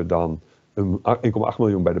 Dus we hebben dan 1,8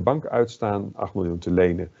 miljoen bij de bank uitstaan, 8 miljoen te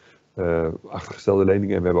lenen, achtergestelde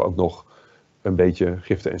leningen. En we hebben ook nog een beetje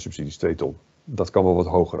giften en subsidies, 2 ton. Dat kan wel wat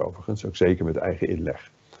hoger overigens, ook zeker met eigen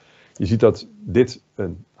inleg. Je ziet dat dit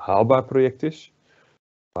een haalbaar project is,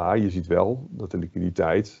 maar je ziet wel dat de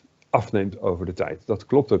liquiditeit afneemt over de tijd. Dat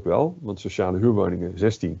klopt ook wel, want sociale huurwoningen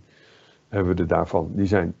 16 hebben we er daarvan, die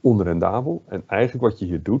zijn onrendabel. En eigenlijk wat je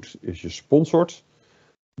hier doet, is je sponsort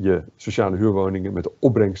je sociale huurwoningen met de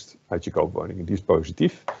opbrengst uit je koopwoningen. Die is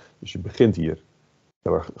positief, dus je begint hier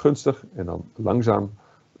heel erg gunstig en dan langzaam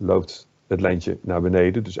loopt het lijntje naar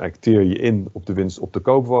beneden. Dus eigenlijk teer je in op de winst op de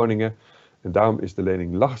koopwoningen. En daarom is de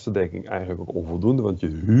lening-lastendekking eigenlijk ook onvoldoende. Want je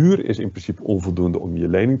huur is in principe onvoldoende om je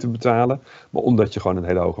lening te betalen. Maar omdat je gewoon een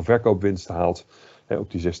hele hoge verkoopwinst haalt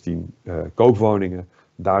op die 16 koopwoningen.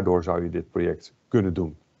 Daardoor zou je dit project kunnen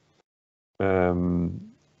doen.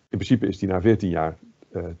 In principe is die na 14 jaar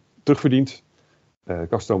terugverdiend.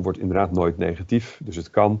 Kaststroom wordt inderdaad nooit negatief, dus het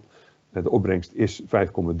kan. De opbrengst is 5,3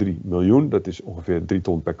 miljoen. Dat is ongeveer 3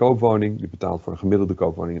 ton per koopwoning. Die betaalt voor een gemiddelde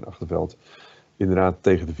koopwoning in Achterveld inderdaad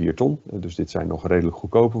tegen de 4 ton. Dus dit zijn nog redelijk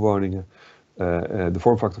goedkope woningen. De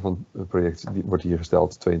vormfactor van het project wordt hier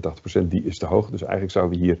gesteld, 82%, die is te hoog. Dus eigenlijk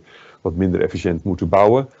zouden we hier wat minder efficiënt moeten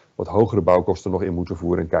bouwen. Wat hogere bouwkosten nog in moeten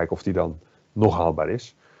voeren en kijken of die dan nog haalbaar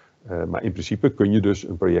is. Maar in principe kun je dus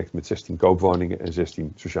een project met 16 koopwoningen en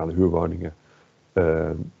 16 sociale huurwoningen,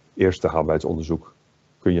 eerste haalbaarheidsonderzoek,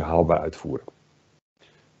 kun je haalbaar uitvoeren.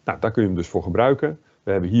 Nou, daar kun je hem dus voor gebruiken.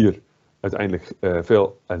 We hebben hier uiteindelijk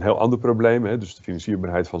een heel ander probleem. Hè? Dus de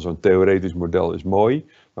financierbaarheid van zo'n theoretisch model is mooi.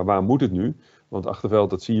 Maar waar moet het nu? Want Achterveld,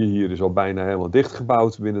 dat zie je hier, is al bijna helemaal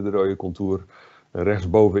dichtgebouwd binnen de rode contour.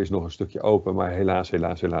 Rechtsboven is nog een stukje open, maar helaas,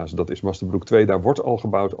 dat is Masterbroek 2. Daar wordt al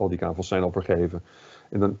gebouwd, al die kavels zijn al vergeven.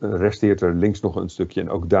 En dan resteert er links nog een stukje en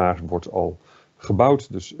ook daar wordt al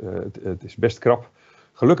gebouwd. Dus het is best krap.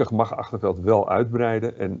 Gelukkig mag Achterveld wel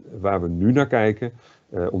uitbreiden. En waar we nu naar kijken,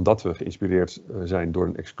 omdat we geïnspireerd zijn door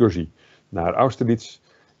een excursie naar Austerlitz,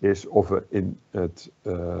 is of we in het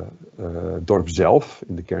dorp zelf,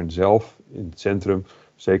 in de kern zelf, in het centrum,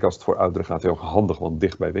 zeker als het voor ouderen gaat, heel handig, want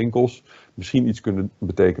dicht bij winkels, misschien iets kunnen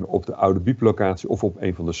betekenen op de oude bieplocatie of op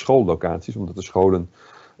een van de schoollocaties, omdat de scholen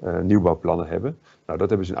nieuwbouwplannen hebben. Nou, dat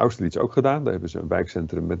hebben ze in Austerlitz ook gedaan. Daar hebben ze een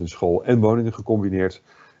wijkcentrum met een school en woningen gecombineerd.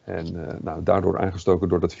 En daardoor aangestoken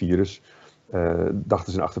door dat virus,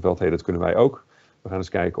 dachten ze in Achterveld, hey, dat kunnen wij ook. We gaan eens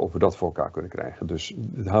kijken of we dat voor elkaar kunnen krijgen. Dus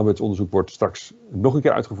het haalbaarheidsonderzoek wordt straks nog een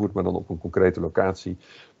keer uitgevoerd, maar dan op een concrete locatie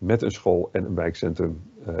met een school en een wijkcentrum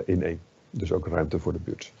in één. Dus ook ruimte voor de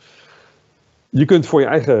buurt. Je kunt voor je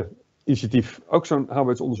eigen initiatief ook zo'n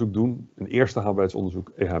haalbaarheidsonderzoek doen. Een eerste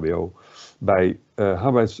haalbaarheidsonderzoek, EHBO, bij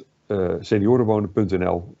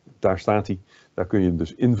haalbaarheidsseniorenwonen.nl. Daar staat hij. Daar kun je hem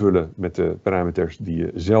dus invullen met de parameters die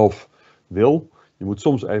je zelf wil. Je moet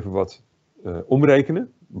soms even wat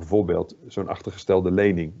omrekenen. Bijvoorbeeld zo'n achtergestelde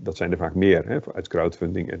lening. Dat zijn er vaak meer, hè, uit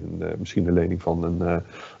crowdfunding en misschien een lening van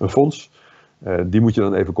een fonds. Die moet je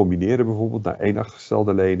dan even combineren bijvoorbeeld naar één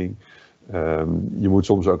achtergestelde lening. Je moet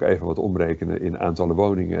soms ook even wat omrekenen in aantallen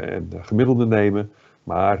woningen en de gemiddelde nemen.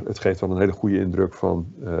 Maar het geeft wel een hele goede indruk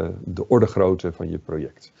van de ordegrootte van je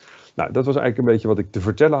project. Nou, dat was eigenlijk een beetje wat ik te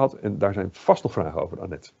vertellen had. En daar zijn vast nog vragen over,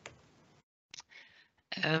 Annette.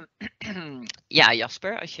 Ja,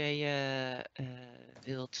 Jasper, als jij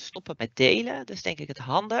wilt stoppen met delen, dat is denk ik het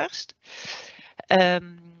handigst.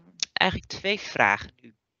 Eigenlijk 2 vragen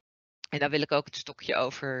nu. En daar wil ik ook het stokje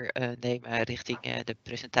over nemen richting de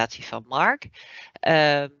presentatie van Mark.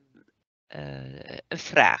 Een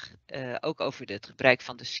vraag, ook over het gebruik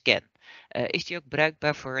van de scan. Is die ook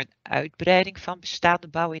bruikbaar voor een uitbreiding van bestaande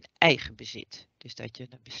bouw in eigen bezit? Dus dat je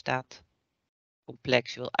een bestaand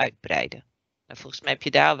complex wil uitbreiden. Volgens mij heb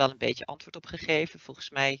je daar wel een beetje antwoord op gegeven. Volgens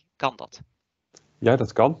mij kan dat. Ja,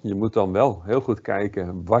 dat kan. Je moet dan wel heel goed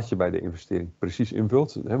kijken wat je bij de investering precies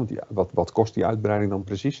invult. Hè? Want wat kost die uitbreiding dan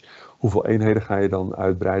precies? Hoeveel eenheden ga je dan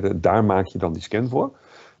uitbreiden? Daar maak je dan die scan voor.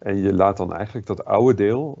 En je laat dan eigenlijk dat oude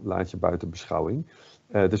deel laat je buiten beschouwing.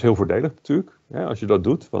 Het is heel voordelig natuurlijk, hè, als je dat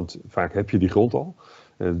doet. Want vaak heb je die grond al.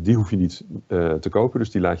 Die hoef je niet te kopen.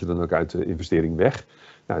 Dus die laat je dan ook uit de investering weg.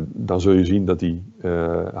 Nou, dan zul je zien dat die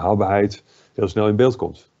haalbaarheid heel snel in beeld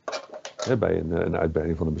komt. Bij een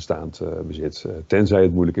uitbreiding van een bestaand bezit. Tenzij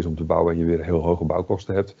het moeilijk is om te bouwen en je weer heel hoge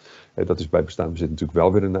bouwkosten hebt. Dat is bij bestaand bezit natuurlijk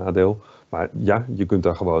wel weer een nadeel. Maar ja, je kunt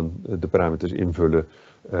daar gewoon de parameters invullen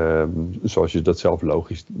zoals je dat zelf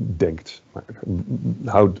logisch denkt. Maar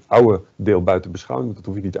hou het oude deel buiten beschouwing, dat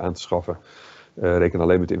hoef je niet aan te schaffen. Reken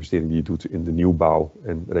alleen met de investering die je doet in de nieuwbouw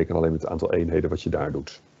en reken alleen met het aantal eenheden wat je daar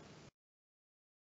doet.